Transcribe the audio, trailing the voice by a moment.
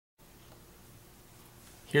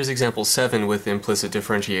Here's example 7 with implicit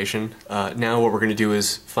differentiation. Now what we're going to do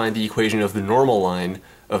is find the equation of the normal line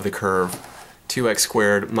of the curve 2x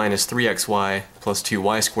squared minus 3xy plus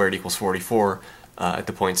 2y squared equals 44 at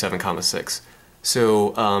the point 7, 6.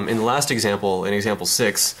 So in the last example, in example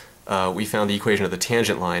 6, we found the equation of the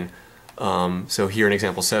tangent line. So here in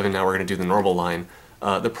example 7, now we're going to do the normal line.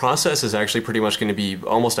 The process is actually pretty much going to be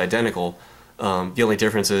almost identical. The only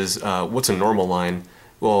difference is what's a normal line?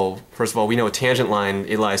 Well, first of all, we know a tangent line,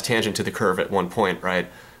 it lies tangent to the curve at one point, right?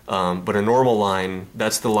 But a normal line,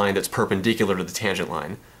 that's the line that's perpendicular to the tangent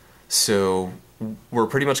line. So we're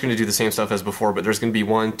pretty much going to do the same stuff as before, but there's going to be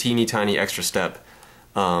one teeny tiny extra step.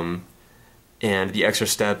 And the extra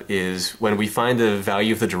step is when we find the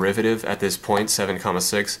value of the derivative at this point, 7,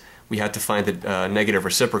 6, we have to find the negative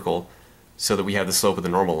reciprocal so that we have the slope of the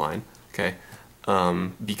normal line, okay?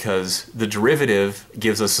 Because the derivative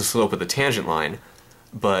gives us the slope of the tangent line,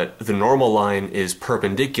 but the normal line is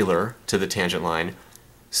perpendicular to the tangent line.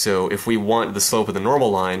 So if we want the slope of the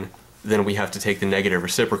normal line, then we have to take the negative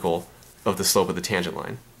reciprocal of the slope of the tangent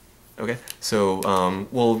line. Okay, so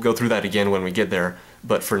we'll go through that again when we get there,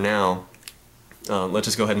 but for now, let's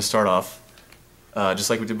just go ahead and start off just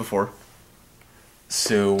like we did before.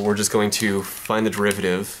 So we're just going to find the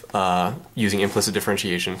derivative using implicit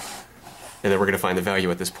differentiation, and then we're going to find the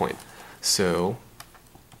value at this point. So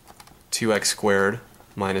 2x squared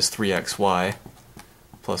minus 3xy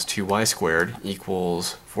plus 2y squared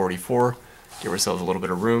equals 44. Give ourselves a little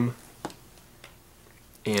bit of room.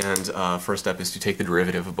 And first step is to take the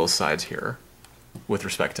derivative of both sides here with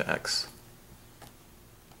respect to x.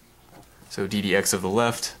 So d dx of the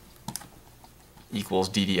left equals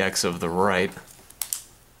d dx of the right.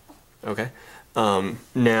 Okay.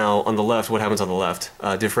 Now on the left, what happens on the left?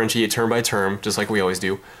 Differentiate term by term, just like we always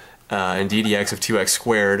do. And d dx of 2x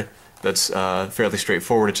squared, that's fairly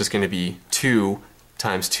straightforward. It's just going to be 2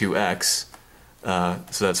 times 2x,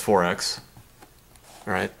 so that's 4x.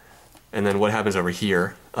 All right. And then what happens over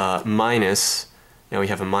here? Minus, now we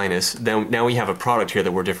have a minus. Now we have a product here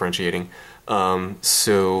that we're differentiating.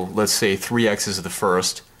 So let's say 3x is the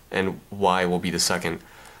first and y will be the second.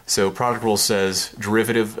 So product rule says the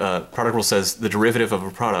derivative of a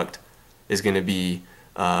product is going to be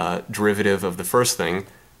derivative of the first thing,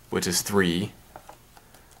 which is 3,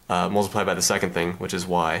 multiplied by the second thing, which is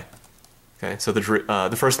y. Okay, so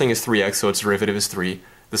the first thing is 3x, so its derivative is 3.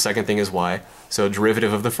 The second thing is y, so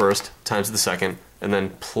derivative of the first times the second, and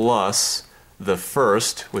then plus the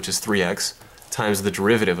first, which is 3x, times the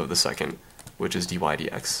derivative of the second, which is dy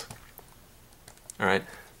dx. All right.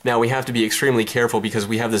 Now we have to be extremely careful because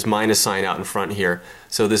we have this minus sign out in front here.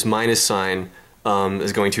 So this minus sign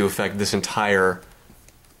is going to affect this entire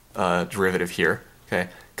derivative here, okay?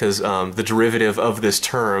 Because the derivative of this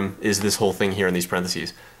term is this whole thing here in these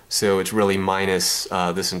parentheses. So it's really minus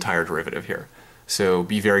this entire derivative here. So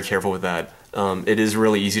be very careful with that. It is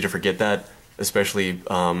really easy to forget that, especially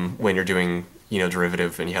when you're doing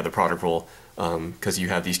derivative and you have the product rule, because you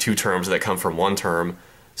have these two terms that come from one term.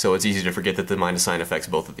 So it's easy to forget that the minus sign affects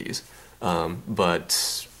both of these.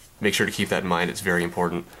 But make sure to keep that in mind, it's very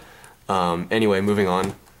important. Anyway, moving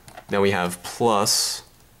on. Now we have plus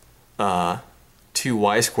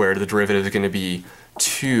 2y squared. The derivative is going to be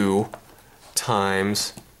 2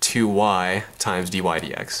 times 2y times dy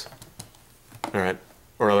dx. Alright,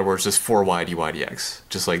 or in other words, just 4y dy dx.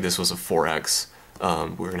 Just like this was a 4x,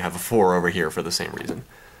 we're going to have a 4 over here for the same reason.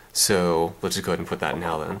 So let's just go ahead and put that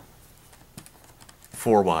now then.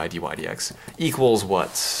 4y dy dx equals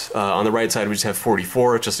what? On the right side we just have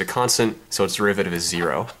 44, it's just a constant, so its derivative is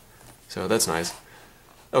 0. So that's nice.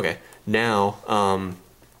 Okay, now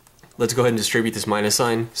let's go ahead and distribute this minus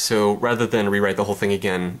sign. So rather than rewrite the whole thing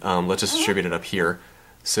again, let's just distribute it up here.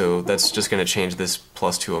 So that's just going to change this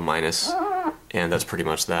plus to a minus, and that's pretty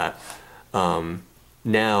much that.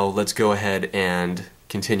 Now let's go ahead and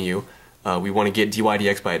continue. We want to get dy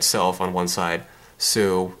dx by itself on one side.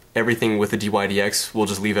 So everything with a dy dx, we'll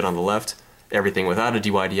just leave it on the left. Everything without a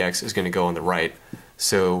dy dx is going to go on the right.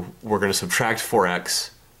 So we're going to subtract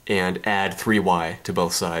 4x and add 3y to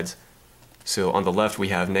both sides. So on the left we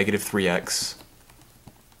have negative 3x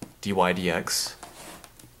dy dx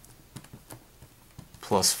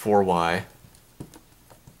plus 4y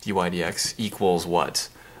dy dx equals what?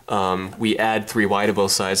 We add 3y to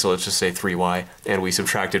both sides, so let's just say 3y, and we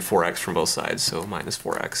subtracted 4x from both sides, so minus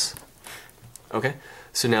 4x. Okay,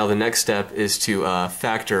 so now the next step is to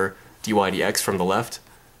factor dy dx from the left.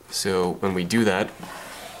 So when we do that,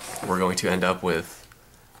 we're going to end up with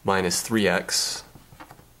minus 3x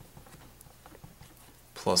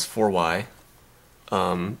plus 4y,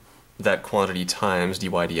 that quantity times dy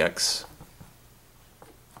dx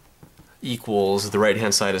equals, the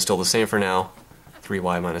right-hand side is still the same for now,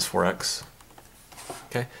 3y minus 4x.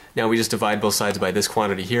 Okay, now we just divide both sides by this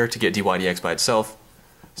quantity here to get dy dx by itself.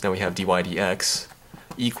 So now we have dy dx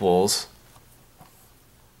equals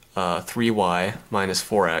 3y minus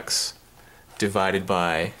 4x divided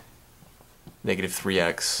by negative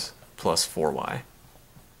 3x plus 4y.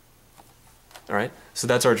 Alright, so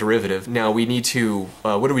that's our derivative. Now we need to,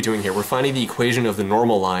 what are we doing here? We're finding the equation of the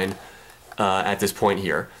normal line at this point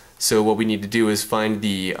here. So what we need to do is find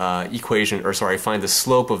the find the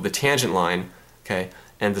slope of the tangent line, okay?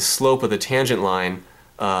 And the slope of the tangent line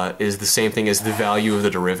is the same thing as the value of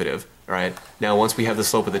the derivative, alright? Now once we have the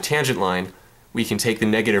slope of the tangent line, we can take the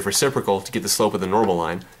negative reciprocal to get the slope of the normal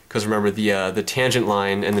line. Because remember, the tangent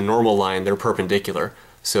line and the normal line, they're perpendicular.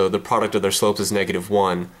 So the product of their slopes is negative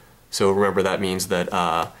 1. So remember, that means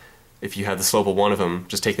that if you have the slope of one of them,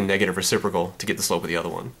 just take the negative reciprocal to get the slope of the other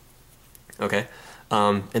one. Okay?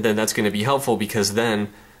 And then that's going to be helpful because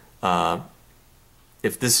then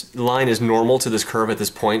if this line is normal to this curve at this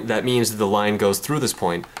point, that means that the line goes through this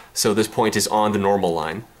point. So this point is on the normal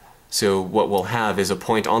line. So what we'll have is a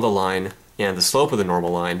point on the line and the slope of the normal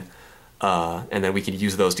line, and then we can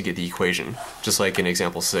use those to get the equation, just like in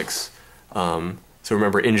example 6. So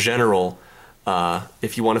remember, in general,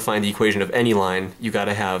 if you want to find the equation of any line, you got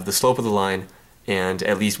to have the slope of the line and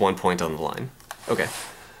at least one point on the line. Okay,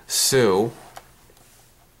 so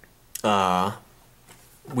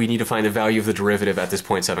we need to find the value of the derivative at this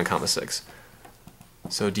point 7, 6.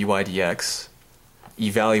 So dy dx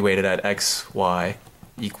evaluated at x, y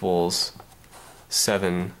equals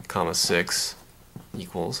 7, 6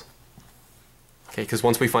 equals. Okay, because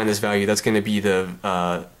once we find this value, that's going to be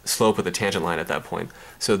the slope of the tangent line at that point.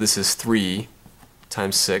 So this is 3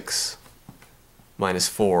 times 6 minus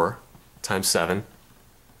 4 times 7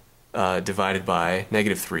 divided by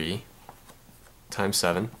negative 3 times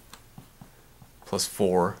 7 plus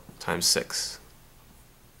 4 times 6.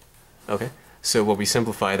 Okay, so what we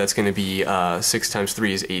simplify, that's going to be 6 times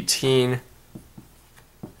 3 is 18,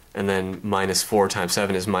 and then minus 4 times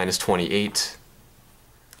 7 is minus 28.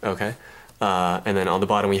 Okay. And then on the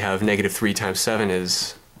bottom we have negative 3 times 7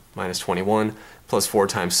 is minus 21, plus 4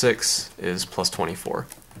 times 6 is plus 24.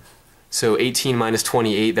 So 18 minus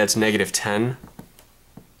 28, that's negative 10.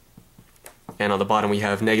 And on the bottom we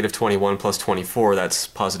have negative 21 plus 24, that's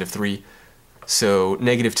positive 3. So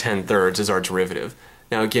negative 10/3 is our derivative.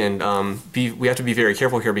 Now again, we have to be very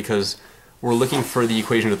careful here because we're looking for the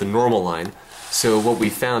equation of the normal line. So what we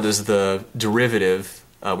found is the derivative,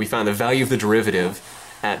 we found the value of the derivative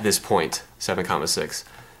at this point, 7, 6.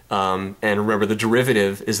 And remember, the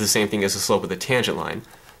derivative is the same thing as the slope of the tangent line.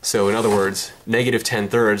 So in other words, negative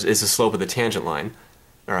 10/3 is the slope of the tangent line.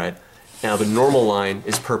 All right. Now the normal line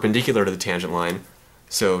is perpendicular to the tangent line.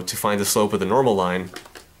 So to find the slope of the normal line,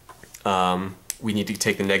 we need to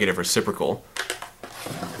take the negative reciprocal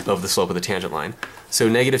of the slope of the tangent line. So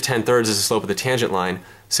negative 10/3 is the slope of the tangent line.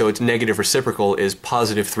 So its negative reciprocal is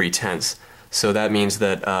positive 3/10. So that means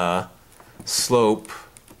that slope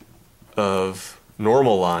of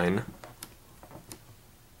normal line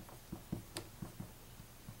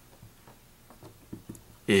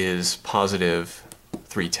is positive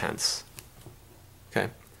 3/10. Okay.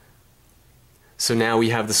 So now we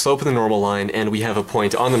have the slope of the normal line and we have a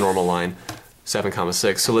point on the normal line, 7,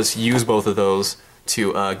 6. So let's use both of those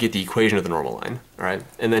to get the equation of the normal line. All right.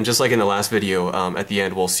 And then just like in the last video, at the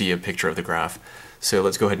end we'll see a picture of the graph. So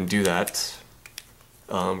let's go ahead and do that.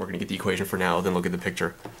 We're going to get the equation for now, then look at the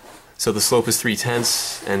picture. So the slope is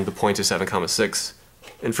 3/10 and the point is 7, 6.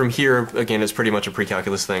 And from here, again, it's pretty much a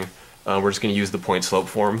pre-calculus thing. We're just going to use the point slope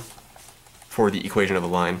form for the equation of a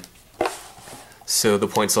line. So the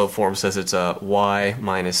point slope form says it's y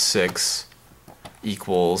minus 6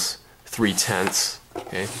 equals 3/10,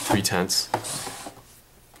 okay, 3/10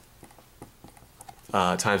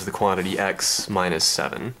 times the quantity x minus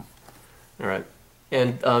 7. All right.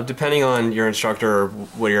 And depending on your instructor or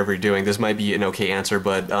whatever you're doing, this might be an okay answer,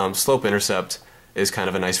 but slope-intercept is kind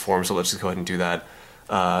of a nice form, so let's just go ahead and do that.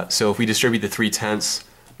 So if we distribute the 3/10,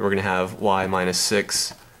 we're going to have y minus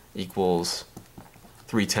 6 equals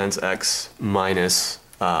 3/10 x minus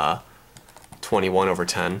 21 over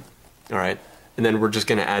 10. All right, and then we're just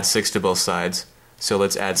going to add 6 to both sides. So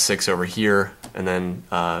let's add 6 over here, and then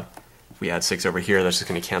if we add 6 over here, that's just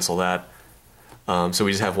going to cancel that. So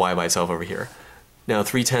we just have y by itself over here. Now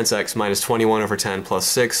 3/10 x minus 21 over 10 plus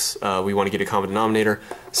 6, we want to get a common denominator.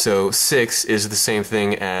 So 6 is the same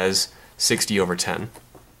thing as 60 over 10.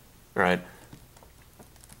 All right.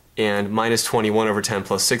 And minus 21 over 10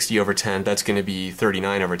 plus 60 over 10, that's going to be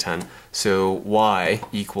 39 over 10. So y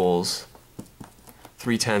equals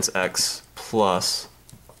 3/10 x plus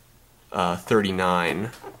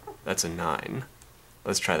 39, that's a 9.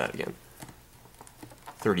 Let's try that again.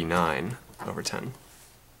 39 over 10.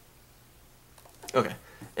 Okay,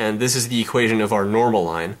 and this is the equation of our normal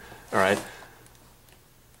line, all right?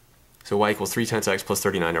 So y equals 3/10 x plus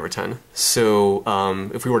 39 over 10. So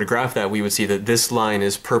if we were to graph that, we would see that this line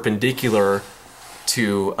is perpendicular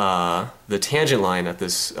to the tangent line at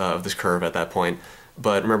this of this curve at that point.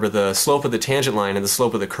 But remember, the slope of the tangent line and the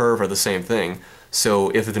slope of the curve are the same thing. So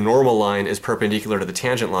if the normal line is perpendicular to the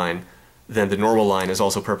tangent line, then the normal line is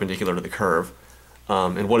also perpendicular to the curve.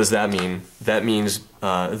 And what does that mean? That means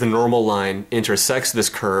the normal line intersects this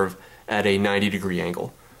curve at a 90-degree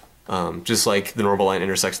angle, just like the normal line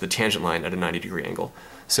intersects the tangent line at a 90-degree angle.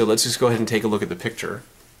 So let's just go ahead and take a look at the picture,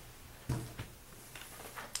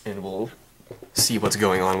 and we'll see what's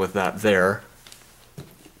going on with that there.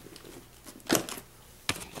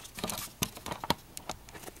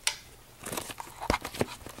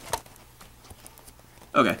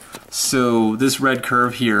 Okay, so this red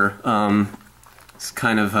curve here is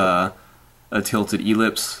kind of a tilted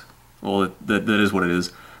ellipse. Well, that is what it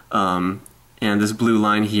is. And this blue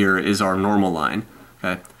line here is our normal line.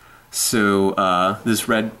 Okay, so this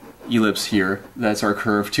red ellipse here, that's our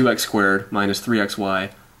curve 2x squared minus 3xy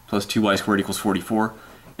plus 2y squared equals 44.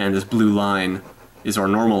 And this blue line is our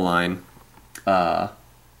normal line,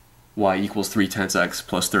 y equals 3/10 x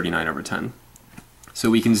plus 39 over 10. So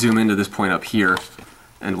we can zoom into this point up here,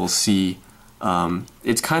 and we'll see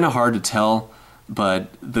it's kind of hard to tell,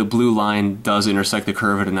 but the blue line does intersect the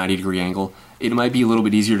curve at a 90-degree angle. It might be a little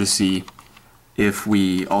bit easier to see if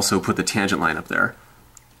we also put the tangent line up there.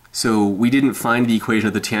 So we didn't find the equation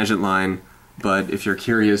of the tangent line, but if you're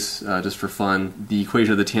curious, just for fun, the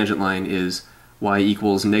equation of the tangent line is y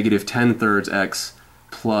equals negative 10/3 x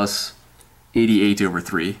plus 88 over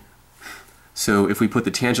 3. So if we put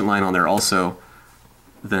the tangent line on there also,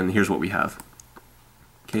 then here's what we have.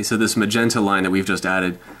 Okay, so this magenta line that we've just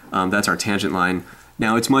added, that's our tangent line.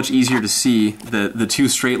 Now it's much easier to see that the two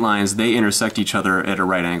straight lines, they intersect each other at a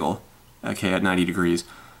right angle, okay, at 90 degrees.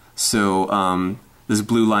 So this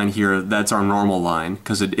blue line here, that's our normal line,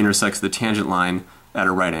 because it intersects the tangent line at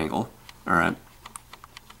a right angle. All right.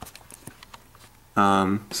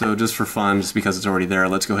 So just for fun, just because it's already there,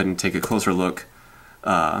 let's go ahead and take a closer look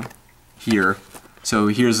here. So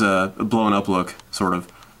here's a blown up look, sort of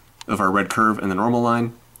our red curve and the normal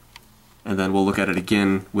line. And then we'll look at it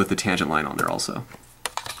again with the tangent line on there also.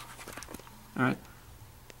 All right.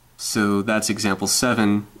 So that's example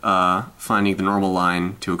 7, finding the normal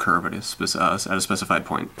line to a curve at a specified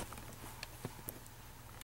point.